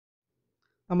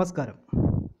നമസ്കാരം.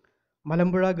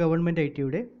 Malampuzha government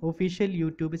ITയുടെ official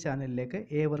YouTube ചാനലിലേക്ക്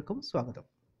ഏവർക്കും സ്വാഗതം.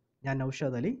 ഞാൻ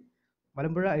Naushad,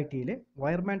 Malampuzha ITയിലെ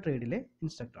wireman ട്രേഡിലെ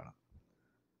ഇൻസ്ട്രക്ടറാണ്.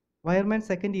 Wireman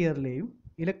second ഇയറിലെയും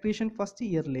electrician first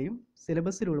ഇയറിലെയും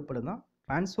സിലബസിൽ ഉൾപ്പെടുന്ന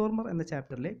ട്രാൻസ്ഫോർമർ എന്ന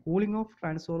ചാപ്റ്ററിലെ കൂളിംഗ് ഓഫ്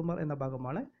ട്രാൻസ്ഫോർമർ എന്ന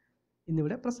ഭാഗമാണ്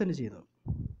ഇന്നിവിടെ പ്രസൻറ്റ് ചെയ്യുന്നത്.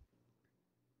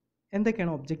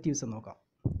 എന്തൊക്കെയാണ് ഒബ്ജക്റ്റീവ്സ് എന്ന് നോക്കാം.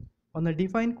 ഒന്ന്,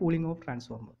 define cooling of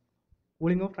transformer.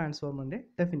 Cooling of ട്രാൻസ്ഫോർമറിൻ്റെ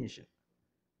definition.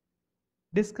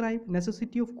 Describe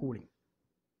necessity of cooling,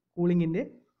 കൂളിങ്ങിൻ്റെ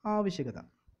ആവശ്യകത.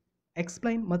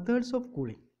 എക്സ്പ്ലെയിൻ മെത്തേഡ്സ് ഓഫ്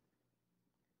കൂളിംഗ്,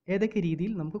 ഏതൊക്കെ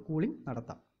രീതിയിൽ നമുക്ക് കൂളിംഗ്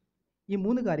നടത്താം. ഈ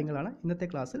 3 കാര്യങ്ങളാണ് ഇന്നത്തെ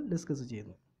ക്ലാസ്സിൽ ഡിസ്കസ്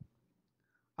ചെയ്യുന്നത്.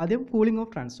 ആദ്യം കൂളിംഗ്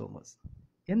ഓഫ് ട്രാൻസ്ഫോർമേഴ്സ്.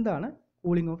 എന്താണ്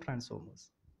cooling of Transformers?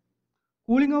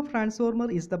 Cooling of transformer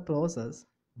is the process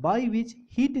by which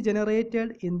heat generated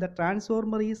in the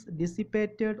transformer is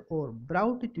dissipated or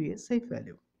brought to a safe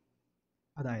value.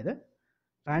 അതായത്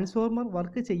ട്രാൻസ്ഫോർമർ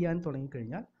വർക്ക് ചെയ്യാൻ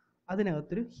തുടങ്ങിക്കഴിഞ്ഞാൽ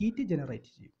അതിനകത്തൊരു ഹീറ്റ് ജനറേറ്റ്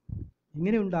ചെയ്യും.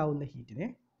 ഇങ്ങനെ ഉണ്ടാകുന്ന ഹീറ്റിനെ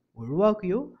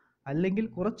ഒഴിവാക്കുകയോ അല്ലെങ്കിൽ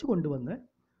കുറച്ച് കൊണ്ടുവന്ന്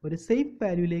ഒരു സേഫ്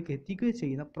വാല്യൂയിലേക്ക് എത്തിക്കുകയോ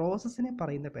ചെയ്യുന്ന പ്രോസസ്സിനെ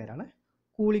പറയുന്ന പേരാണ്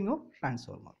കൂളിംഗ് ഓഫ്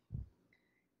ട്രാൻസ്ഫോർമർ.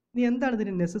 ഇനി എന്താണ്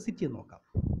ഇതിൻ്റെ നെസസിറ്റി എന്ന് നോക്കാം.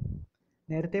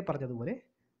 നേരത്തെ പറഞ്ഞതുപോലെ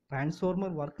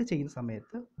ട്രാൻസ്ഫോർമർ വർക്ക് ചെയ്യുന്ന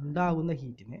സമയത്ത് ഉണ്ടാകുന്ന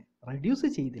ഹീറ്റിനെ റെഡ്യൂസ്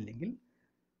ചെയ്തില്ലെങ്കിൽ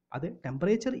അത്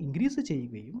ടെമ്പറേച്ചർ ഇൻക്രീസ്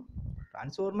ചെയ്യുകയും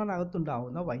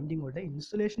ട്രാൻസ്ഫോർമറിനകത്തുണ്ടാകുന്ന വൈൻഡിങ്ങുകളുടെ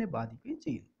ഇൻസുലേഷനെ ബാധിക്കുകയും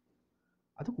ചെയ്യുന്നു.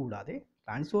 അതുകൂടാതെ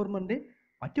ട്രാൻസ്ഫോർമറിൻ്റെ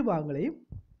മറ്റു ഭാഗങ്ങളെയും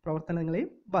പ്രവർത്തനങ്ങളെയും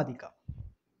ബാധിക്കാം.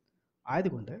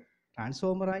 ആയതുകൊണ്ട്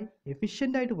ട്രാൻസ്ഫോർമറായി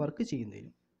എഫിഷ്യൻ്റായിട്ട് വർക്ക്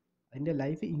ചെയ്യുന്നതിനും അതിൻ്റെ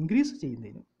ലൈഫ് ഇൻക്രീസ്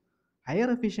ചെയ്യുന്നതിനും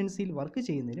ഹയർ എഫിഷ്യൻസിയിൽ വർക്ക്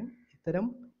ചെയ്യുന്നതിനും ഇത്തരം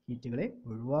ഹീറ്റുകളെ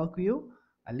ഒഴിവാക്കുകയോ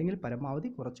അല്ലെങ്കിൽ പരമാവധി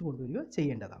കുറച്ച് കൊണ്ടുവരികയോ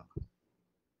ചെയ്യേണ്ടതാണ്.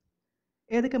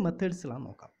 ഏതൊക്കെ മെത്തേഡ്സുകളാണ്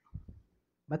നോക്കാം.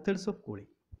 Methods of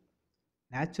cooling: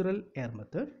 natural air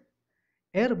method,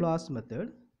 air blast method,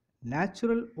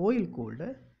 natural oil cooled,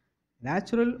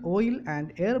 natural oil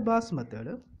and air blast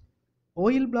method,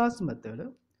 oil blast method,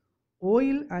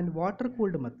 oil and water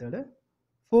cooled method,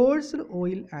 forced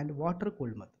oil and water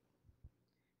cooled method.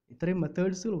 ഇത്രയും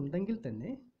മെത്തേഡ്സുകൾ ഉണ്ടെങ്കിൽ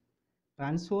തന്നെ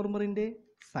ട്രാൻസ്ഫോർമറിൻ്റെ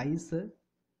size,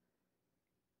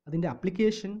 അതിൻ്റെ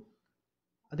application,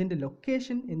 അതിൻ്റെ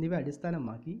location എന്നിവ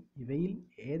അടിസ്ഥാനമാക്കി ഇവയിൽ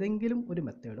ഏതെങ്കിലും ഒരു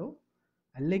മെത്തേഡോ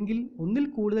അല്ലെങ്കിൽ ഒന്നിൽ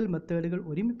കൂടുതൽ മെത്തേഡുകൾ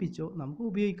ഒരുമിപ്പിച്ചോ നമുക്ക്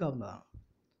ഉപയോഗിക്കാവുന്നതാണ്.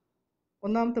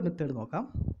 ഒന്നാമത്തെ മെത്തേഡ് നോക്കാം,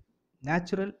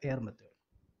 നാച്ചുറൽ എയർ മെത്തേഡ്.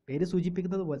 പേര്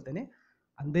സൂചിപ്പിക്കുന്നത് പോലെ തന്നെ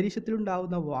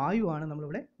അന്തരീക്ഷത്തിലുണ്ടാകുന്ന വായുവാണ്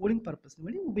നമ്മളിവിടെ കൂളിംഗ് പർപ്പസിന്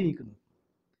വേണ്ടി ഉപയോഗിക്കുന്നത്.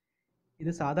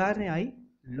 ഇത് സാധാരണയായി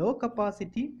ലോ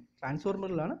കപ്പാസിറ്റി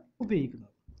ട്രാൻസ്ഫോർമറിലാണ്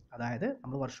ഉപയോഗിക്കുന്നത്. അതായത്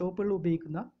നമ്മൾ വർക്ക്ഷോപ്പുകളിൽ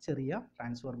ഉപയോഗിക്കുന്ന ചെറിയ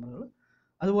ട്രാൻസ്ഫോർമറുകൾ,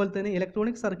 അതുപോലെ തന്നെ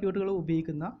ഇലക്ട്രോണിക് സർക്യൂട്ടുകൾ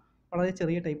ഉപയോഗിക്കുന്ന വളരെ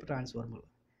ചെറിയ type ട്രാൻസ്ഫോർമറുകൾ.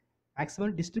 Maximum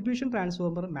distribution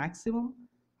transformer maximum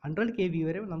 100 KV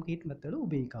വരെ നമുക്ക് ഈ മെത്തേഡ്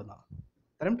ഉപയോഗിക്കാവുന്നതാണ്.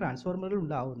 ഇത്തരം ട്രാൻസ്ഫോർമറിൽ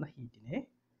ഉണ്ടാകുന്ന ഹീറ്റിനെ,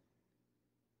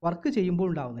 വർക്ക് ചെയ്യുമ്പോൾ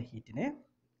ഉണ്ടാകുന്ന ഹീറ്റിനെ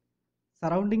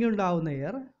സറൗണ്ടിങ്ങിൽ ഉണ്ടാകുന്ന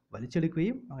എയർ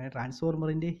വലിച്ചെടുക്കുകയും അങ്ങനെ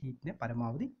ട്രാൻസ്ഫോർമറിൻ്റെ ഹീറ്റിനെ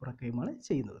പരമാവധി കുറയ്ക്കുകയുമാണ്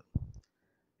ചെയ്യുന്നത്.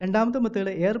 രണ്ടാമത്തെ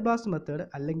മെത്തേഡ് എയർ ബ്ലാസ്റ്റ് മെത്തേഡ്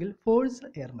അല്ലെങ്കിൽ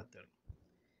ഫോഴ്സ്ഡ് എയർ മെത്തേഡ്.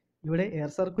 ഇവിടെ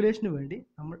എയർ സർക്കുലേഷന് വേണ്ടി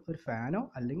നമ്മൾ ഒരു ഫാനോ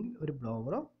അല്ലെങ്കിൽ ഒരു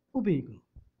ബ്ലോവറോ ഉപയോഗിക്കുന്നു.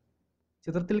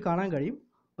 ചിത്രത്തിൽ കാണാൻ കഴിയും,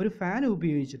 ഒരു ഫാൻ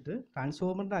ഉപയോഗിച്ചിട്ട്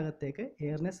ട്രാൻസ്ഫോർമറിൻ്റെ അകത്തേക്ക്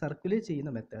എയറിനെ സർക്കുലേറ്റ്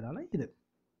ചെയ്യുന്ന മെത്തേഡാണ് ഇത്.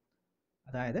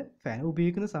 അതായത് ഫാൻ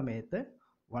ഉപയോഗിക്കുന്ന സമയത്ത്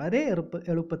വളരെ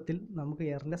എളുപ്പത്തിൽ നമുക്ക്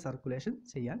എയറിൻ്റെ സർക്കുലേഷൻ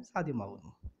ചെയ്യാൻ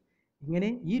സാധ്യമാകുന്നു. ഇങ്ങനെ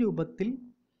ഈ രൂപത്തിൽ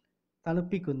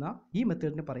തണുപ്പിക്കുന്ന ഈ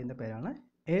മെത്തേഡിനെ പറയുന്ന പേരാണ്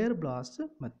എയർ ബ്ലാസ്റ്റ്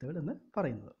മെത്തേഡ് എന്ന്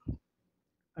പറയുന്നത്.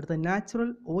 അടുത്ത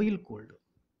നാച്ചുറൽ ഓയിൽ കൂൾഡ്.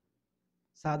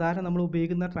 സാധാരണ നമ്മൾ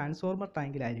ഉപയോഗിക്കുന്ന ട്രാൻസ്ഫോർമർ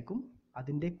ടാങ്കിലായിരിക്കും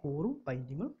അതിൻ്റെ കോറും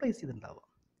വൈൻഡിങ്ങും പ്ലേസ് ചെയ്തിട്ടുണ്ടാവുക.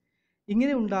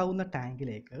 ഇങ്ങനെ ഉണ്ടാകുന്ന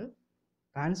ടാങ്കിലേക്ക്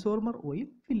ട്രാൻസ്ഫോർമർ ഓയിൽ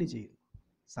ഫില്ല് ചെയ്യുന്നു.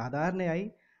 സാധാരണയായി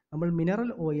നമ്മൾ മിനറൽ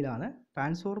ഓയിലാണ്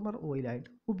ട്രാൻസ്ഫോർമർ ഓയിലായിട്ട്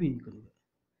ഉപയോഗിക്കുന്നത്.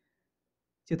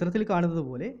 ചിത്രത്തിൽ കാണുന്നത്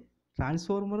പോലെ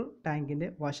ട്രാൻസ്ഫോർമർ ടാങ്കിൻ്റെ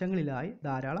വശങ്ങളിലായി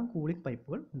ധാരാളം കൂളിംഗ്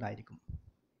പൈപ്പുകൾ ഉണ്ടായിരിക്കും.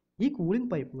 ഈ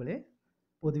കൂളിംഗ് പൈപ്പുകളെ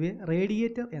പൊതുവെ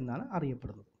റേഡിയേറ്റർ എന്നാണ്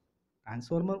അറിയപ്പെടുന്നത്.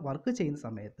 ട്രാൻസ്ഫോർമർ വർക്ക് ചെയ്യുന്ന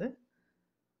സമയത്ത്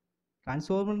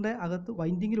ട്രാൻസ്ഫോർമറിൻ്റെ അകത്ത്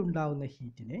വൈൻഡിങ്ങിൽ ഉണ്ടാകുന്ന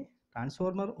ഹീറ്റിനെ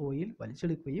ട്രാൻസ്ഫോർമർ ഓയിൽ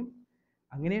വലിച്ചെടുക്കുകയും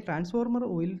അങ്ങനെ ട്രാൻസ്ഫോർമർ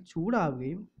ഓയിൽ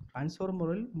ചൂടാവുകയും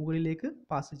ട്രാൻസ്ഫോർമറിൽ മുകളിലേക്ക്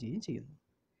പാസ് ചെയ്യുകയും ചെയ്യുന്നു.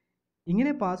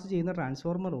 ഇങ്ങനെ പാസ് ചെയ്യുന്ന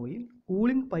ട്രാൻസ്ഫോർമർ ഓയിൽ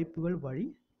കൂളിംഗ് പൈപ്പുകൾ വഴി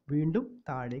വീണ്ടും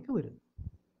താഴേക്ക് വരുന്നു.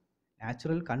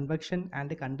 നാച്ചുറൽ കൺവെക്ഷൻ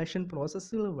ആൻഡ് കണ്ടക്ഷൻ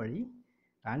പ്രോസസ്സുകൾ വഴി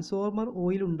ട്രാൻസ്ഫോർമർ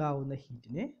ഓയിൽ ഉണ്ടാകുന്ന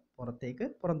ഹീറ്റിനെ പുറത്തേക്ക്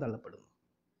പുറന്തള്ളപ്പെടുന്നു.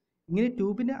 ഇങ്ങനെ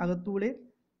ട്യൂബിൻ്റെ അകത്തൂടെ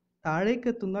താഴേക്ക്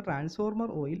എത്തുന്ന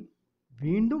ട്രാൻസ്ഫോർമർ ഓയിൽ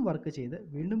വീണ്ടും വർക്ക് ചെയ്ത്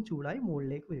വീണ്ടും ചൂടായി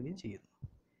മുകളിലേക്ക് വരികയും ചെയ്യുന്നു.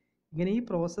 ഇങ്ങനെ ഈ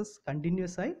പ്രോസസ്സ്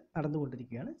കണ്ടിന്യൂസ് ആയി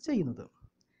നടന്നുകൊണ്ടിരിക്കുകയാണ് ചെയ്യുന്നത്.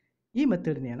 ഈ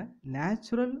മെത്തേഡിനെയാണ്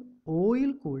നാച്ചുറൽ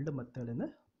ഓയിൽ കൂൾഡ് മെത്തേഡ് എന്ന്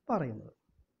പറയുന്നത്.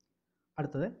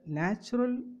 അടുത്തത്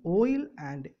natural oil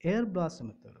and air blast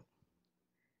method.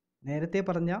 നേരത്തെ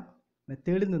പറഞ്ഞ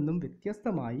മെത്തേഡിൽ നിന്നും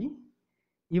വ്യത്യസ്തമായി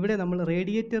ഇവിടെ നമ്മൾ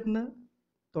റേഡിയേറ്ററിന്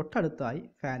തൊട്ടടുത്തായി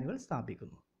ഫാനുകൾ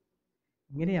സ്ഥാപിക്കുന്നു.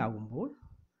 ഇങ്ങനെയാകുമ്പോൾ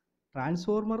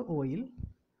ട്രാൻസ്ഫോർമർ ഓയിൽ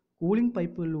കൂളിംഗ്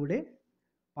പൈപ്പുകളിലൂടെ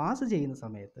പാസ് ചെയ്യുന്ന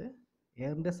സമയത്ത്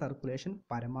എയറിൻ്റെ സർക്കുലേഷൻ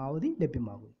പരമാവധി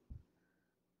ലഭ്യമാകുന്നു.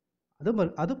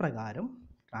 അതുപ്രകാരം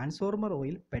ട്രാൻസ്ഫോർമർ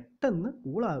ഓയിൽ പെട്ടെന്ന്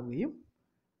കൂളാവുകയും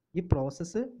ഈ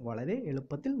പ്രോസസ്സ് വളരെ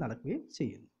എളുപ്പത്തിൽ നടക്കുകയും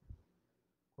ചെയ്യുന്നു.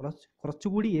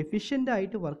 കുറച്ചുകൂടി എഫിഷ്യൻ്റ്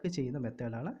ആയിട്ട് വർക്ക് ചെയ്യുന്ന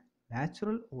മെത്തേഡാണ്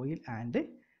natural oil and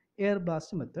air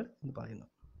blast method എന്ന്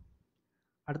പറയുന്നത്.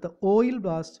 അടുത്ത ഓയിൽ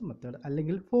ബ്ലാസ്റ്റ് മെത്തേഡ്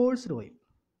അല്ലെങ്കിൽ ഫോഴ്സ്ഡ് ഓയിൽ.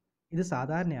 ഇത്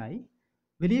സാധാരണയായി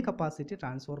വലിയ കപ്പാസിറ്റി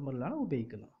ട്രാൻസ്ഫോർമറിലാണ്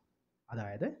ഉപയോഗിക്കുന്നത്.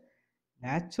 അതായത്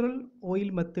നാച്ചുറൽ ഓയിൽ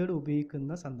മെത്തേഡ്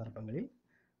ഉപയോഗിക്കുന്ന സന്ദർഭങ്ങളിൽ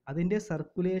അതിൻ്റെ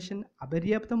സർക്കുലേഷൻ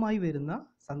അപര്യാപ്തമായി വരുന്ന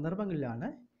സന്ദർഭങ്ങളിലാണ്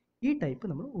ഈ ടൈപ്പ്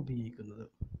നമ്മൾ ഉപയോഗിക്കുന്നത്.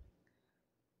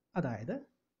 അതായത്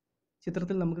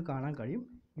ചിത്രത്തിൽ നമുക്ക് കാണാൻ കഴിയും,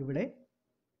 ഇവിടെ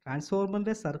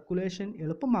ട്രാൻസ്ഫോർമറിൻ്റെ സർക്കുലേഷൻ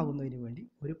എളുപ്പമാകുന്നതിന് വേണ്ടി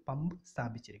ഒരു പമ്പ്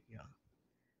സ്ഥാപിച്ചിരിക്കുകയാണ്.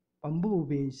 പമ്പ്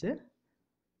ഉപയോഗിച്ച്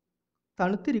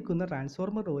തണുത്തിരിക്കുന്ന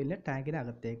ട്രാൻസ്ഫോർമർ ഓയിലിനെ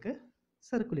ടാങ്കിനകത്തേക്ക്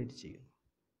സർക്കുലേറ്റ് ചെയ്യുന്നു.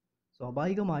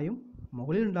 സ്വാഭാവികമായും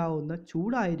മുകളിലുണ്ടാകുന്ന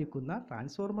ചൂടായിരിക്കുന്ന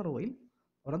ട്രാൻസ്ഫോർമർ ഓയിൽ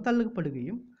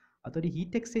പുറന്തള്ളപ്പെടുകയും അതൊരു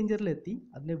ഹീറ്റ് എക്സ്ചേഞ്ചറിലെത്തി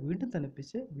അതിനെ വീണ്ടും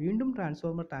തണുപ്പിച്ച് വീണ്ടും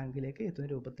ട്രാൻസ്ഫോർമർ ടാങ്കിലേക്ക് എത്തുന്ന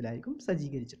രൂപത്തിലായിരിക്കും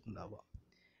സജ്ജീകരിച്ചിട്ടുണ്ടാവുക.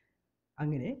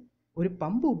 അങ്ങനെ ഒരു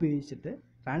പമ്പ് ഉപയോഗിച്ചിട്ട്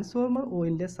ട്രാൻസ്ഫോർമർ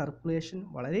ഓയിലിൻ്റെ സർക്കുലേഷൻ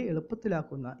വളരെ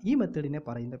എളുപ്പത്തിലാക്കുന്ന ഈ മെത്തേഡിനെ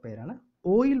പറയുന്ന പേരാണ്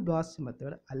ഓയിൽ ബ്ലാസ്റ്റ്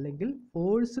മെത്തേഡ് അല്ലെങ്കിൽ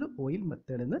ഫോഴ്സ്ഡ് ഓയിൽ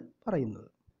മെത്തേഡ് എന്ന് പറയുന്നത്.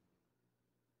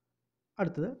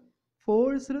 അടുത്തത്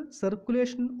forced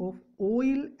circulation of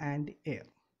oil and air.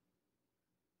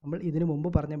 നമ്മൾ ഇതിനു മുമ്പ്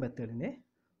പറഞ്ഞ മെത്തേഡിനെ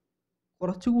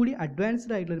കുറച്ചുകൂടി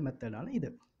അഡ്വാൻസ്ഡ് ആയിട്ടുള്ളൊരു മെത്തേഡാണ്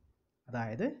ഇത്.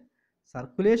 അതായത്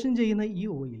സർക്കുലേഷൻ ചെയ്യുന്ന ഈ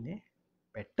ഓയിലിനെ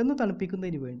പെട്ടെന്ന്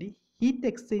തണുപ്പിക്കുന്നതിന് വേണ്ടി ഹീറ്റ്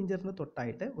എക്സ്ചേഞ്ചറിന്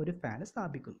തൊട്ടായിട്ട് ഒരു ഫാൻ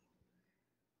സ്ഥാപിക്കുന്നു.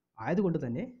 ആയതുകൊണ്ട്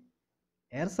തന്നെ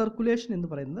എയർ സർക്കുലേഷൻ എന്ന്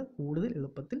പറയുന്നത് കൂടുതൽ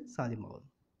എളുപ്പത്തിൽ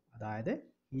സാധ്യമാകുന്നു. അതായത്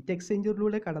ഹീറ്റ്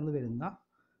എക്സ്ചേഞ്ചറിലൂടെ കടന്നു വരുന്ന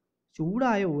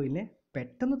ചൂടായ ഓയിലിനെ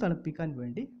പെട്ടെന്ന് തണുപ്പിക്കാൻ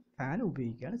വേണ്ടി ഫാൻ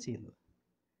ഉപയോഗിക്കുകയാണ് ചെയ്യുന്നത്.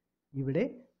 ഇവിടെ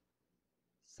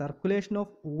സർക്കുലേഷൻ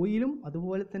ഓഫ് ഓയിലും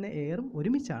അതുപോലെ തന്നെ എയറും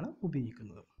ഒരുമിച്ചാണ്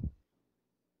ഉപയോഗിക്കുന്നത്.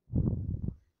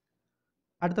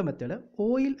 അടുത്ത method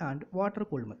oil and water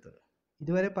cooled method.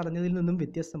 ഇതുവരെ പറഞ്ഞതിൽ നിന്നും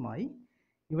വ്യത്യസ്തമായി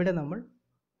ഇവിടെ നമ്മൾ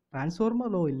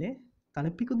ട്രാൻസ്ഫോർമർ ഓയിലിനെ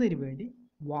തണുപ്പിക്കുന്നതിന് വേണ്ടി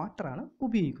വാട്ടറാണ്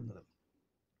ഉപയോഗിക്കുന്നത്.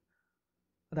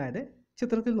 അതായത്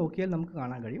ചിത്രത്തിൽ നോക്കിയാൽ നമുക്ക്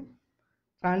കാണാൻ കഴിയും,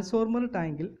 ട്രാൻസ്ഫോർമർ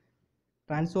ടാങ്കിൽ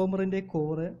ട്രാൻസ്ഫോർമറിൻ്റെ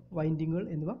കോറ്, വൈൻഡിങ്ങുകൾ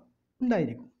എന്നിവ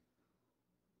ഉണ്ടായിരിക്കും.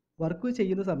 വർക്ക്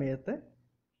ചെയ്യുന്ന സമയത്ത്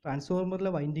ട്രാൻസ്ഫോർമറിലെ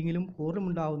വൈൻഡിങ്ങിലും കോറിലും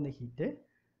ഉണ്ടാകുന്ന ഹീറ്റ്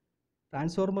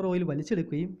ട്രാൻസ്ഫോർമർ ഓയിൽ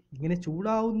വലിച്ചെടുക്കുകയും ഇങ്ങനെ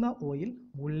ചൂടാവുന്ന ഓയിൽ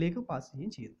മുകളിലേക്ക് പാസ്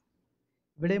ചെയ്യുകയും ചെയ്യുന്നു.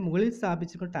 ഇവിടെ മുകളിൽ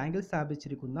സ്ഥാപിച്ചിരിക്കുന്ന ടാങ്കിൽ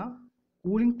സ്ഥാപിച്ചിരിക്കുന്ന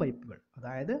കൂളിംഗ് പൈപ്പുകൾ,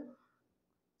 അതായത്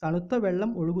തണുത്ത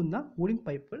വെള്ളം ഒഴുകുന്ന കൂളിംഗ്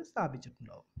പൈപ്പുകൾ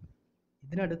സ്ഥാപിച്ചിട്ടുണ്ടാവും.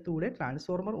 ഇതിനടുത്തൂടെ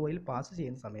ട്രാൻസ്ഫോർമർ ഓയിൽ പാസ്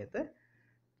ചെയ്യുന്ന സമയത്ത്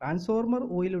ട്രാൻസ്ഫോർമർ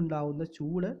ഓയിൽ ഉണ്ടാകുന്ന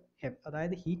ചൂട്,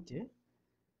 അതായത് heat,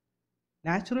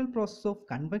 natural process of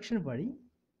convection വഴി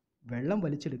വെള്ളം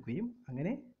വലിച്ചെടുക്കുകയും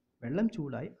അങ്ങനെ വെള്ളം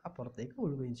ചൂടായി പുറത്തേക്ക്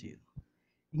ഒഴുകുകയും ചെയ്യുന്നു.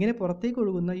 ഇങ്ങനെ പുറത്തേക്ക്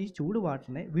ഒഴുകുന്ന ഈ ചൂട്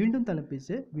വാട്ടറിനെ വീണ്ടും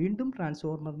തണുപ്പിച്ച് വീണ്ടും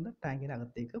ട്രാൻസ്ഫോർമറിൻ്റെ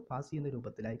ടാങ്കിനകത്തേക്ക് പാസ് ചെയ്യുന്ന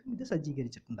രൂപത്തിലായിരിക്കും ഇത്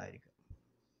സജ്ജീകരിച്ചിട്ടുണ്ടായിരിക്കും.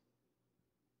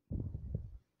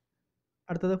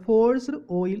 അടുത്തത് forced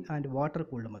oil and water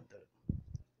cooled method.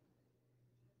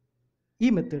 ഈ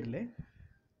മെത്തേഡിലെ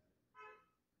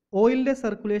ഓയിലിൻ്റെ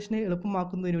സർക്കുലേഷനെ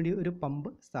എളുപ്പമാക്കുന്നതിന് വേണ്ടി ഒരു പമ്പ്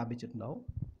സ്ഥാപിച്ചിട്ടുണ്ടാവും.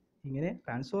 ഇങ്ങനെ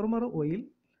ട്രാൻസ്ഫോർമർ ഓയിൽ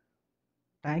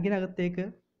ടാങ്കിനകത്തേക്ക്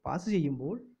പാസ്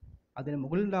ചെയ്യുമ്പോൾ അതിന്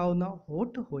മുകളിലുണ്ടാവുന്ന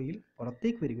ഹോട്ട് ഓയിൽ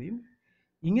പുറത്തേക്ക് വരികയും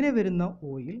ഇങ്ങനെ വരുന്ന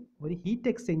ഓയിൽ ഒരു ഹീറ്റ്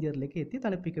എക്സ്ചേഞ്ചറിലേക്ക് എത്തി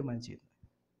തണുപ്പിക്കുകയാണ് ചെയ്യുന്നത്.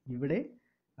 ഇവിടെ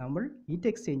നമ്മൾ ഹീറ്റ്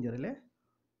എക്സ്ചേഞ്ചറിൽ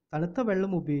തണുത്ത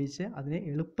വെള്ളം ഉപയോഗിച്ച് അതിനെ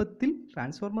എളുപ്പത്തിൽ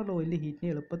ട്രാൻസ്ഫോർമർ ഓയിലിൻ്റെ ഹീറ്റിനെ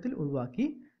എളുപ്പത്തിൽ ഒഴിവാക്കി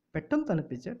പെട്ടെന്ന്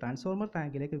തണുപ്പിച്ച് ട്രാൻസ്ഫോർമർ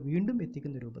ടാങ്കിലേക്ക് വീണ്ടും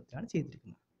എത്തിക്കുന്ന രൂപത്തിലാണ്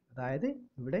ചെയ്തിരിക്കുന്നത്. അതായത്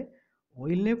ഇവിടെ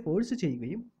ഓയിലിനെ ഫോഴ്സ്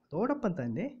ചെയ്യുകയും അതോടൊപ്പം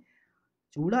തന്നെ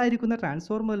ചൂടായിരിക്കുന്ന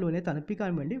ട്രാൻസ്ഫോർമറിനെ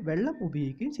തണുപ്പിക്കാൻ വേണ്ടി വെള്ളം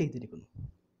ഉപയോഗിക്കുകയും ചെയ്തിരിക്കുന്നു.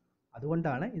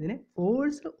 അതുകൊണ്ടാണ് ഇതിനെ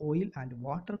forced oil and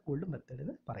water cooled method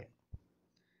എന്ന് പറയുന്നത്.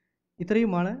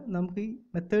 ഇത്രയുമാണ് നമുക്ക് ഈ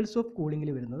മെത്തേഡ്സ് ഓഫ് കൂളിങ്ങിൽ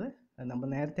വരുന്നത്. നമ്മൾ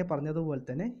നേരത്തെ പറഞ്ഞതുപോലെ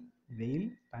തന്നെ വെയിൽ,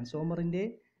 ട്രാൻസ്ഫോർമറിൻ്റെ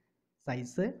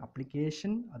സൈസ്,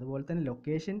 അപ്ലിക്കേഷൻ, അതുപോലെ തന്നെ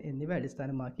ലൊക്കേഷൻ എന്നിവ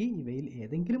അടിസ്ഥാനമാക്കി ഇവയിൽ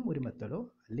ഏതെങ്കിലും ഒരു മെത്തേഡോ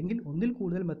അല്ലെങ്കിൽ ഒന്നിൽ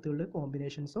കൂടുതൽ മെത്തേഡുകളുടെ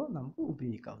കോമ്പിനേഷൻസോ നമുക്ക്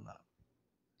ഉപയോഗിക്കാവുന്നതാണ്.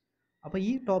 അപ്പോൾ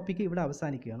ഈ ടോപ്പിക്ക് ഇവിടെ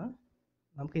അവസാനിക്കുകയാണ്.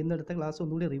 നമുക്ക് ഇന്നെടുത്ത ക്ലാസ്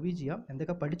ഒന്നുകൂടി റിവ്യൂ ചെയ്യാം,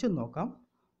 എന്തൊക്കെ പഠിച്ചെന്ന് നോക്കാം.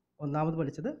 ഒന്നാമത്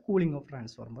പഠിച്ചത് കൂളിംഗ് ഓഫ്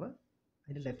ട്രാൻസ്ഫോർമർ,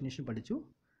 അതിൻ്റെ ഡെഫിനിഷൻ പഠിച്ചു.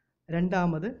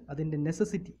 രണ്ടാമത് അതിൻ്റെ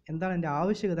നെസസിറ്റി, എന്താണ് അതിൻ്റെ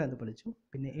ആവശ്യകത എന്ന് പഠിച്ചു.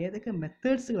 പിന്നെ ഏതൊക്കെ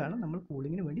മെത്തേഡ്സുകളാണ് നമ്മൾ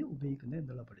കൂളിങ്ങിന് വേണ്ടി ഉപയോഗിക്കുന്നത്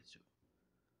എന്നുള്ളത് പഠിച്ചു.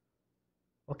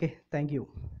 Okay, thank you.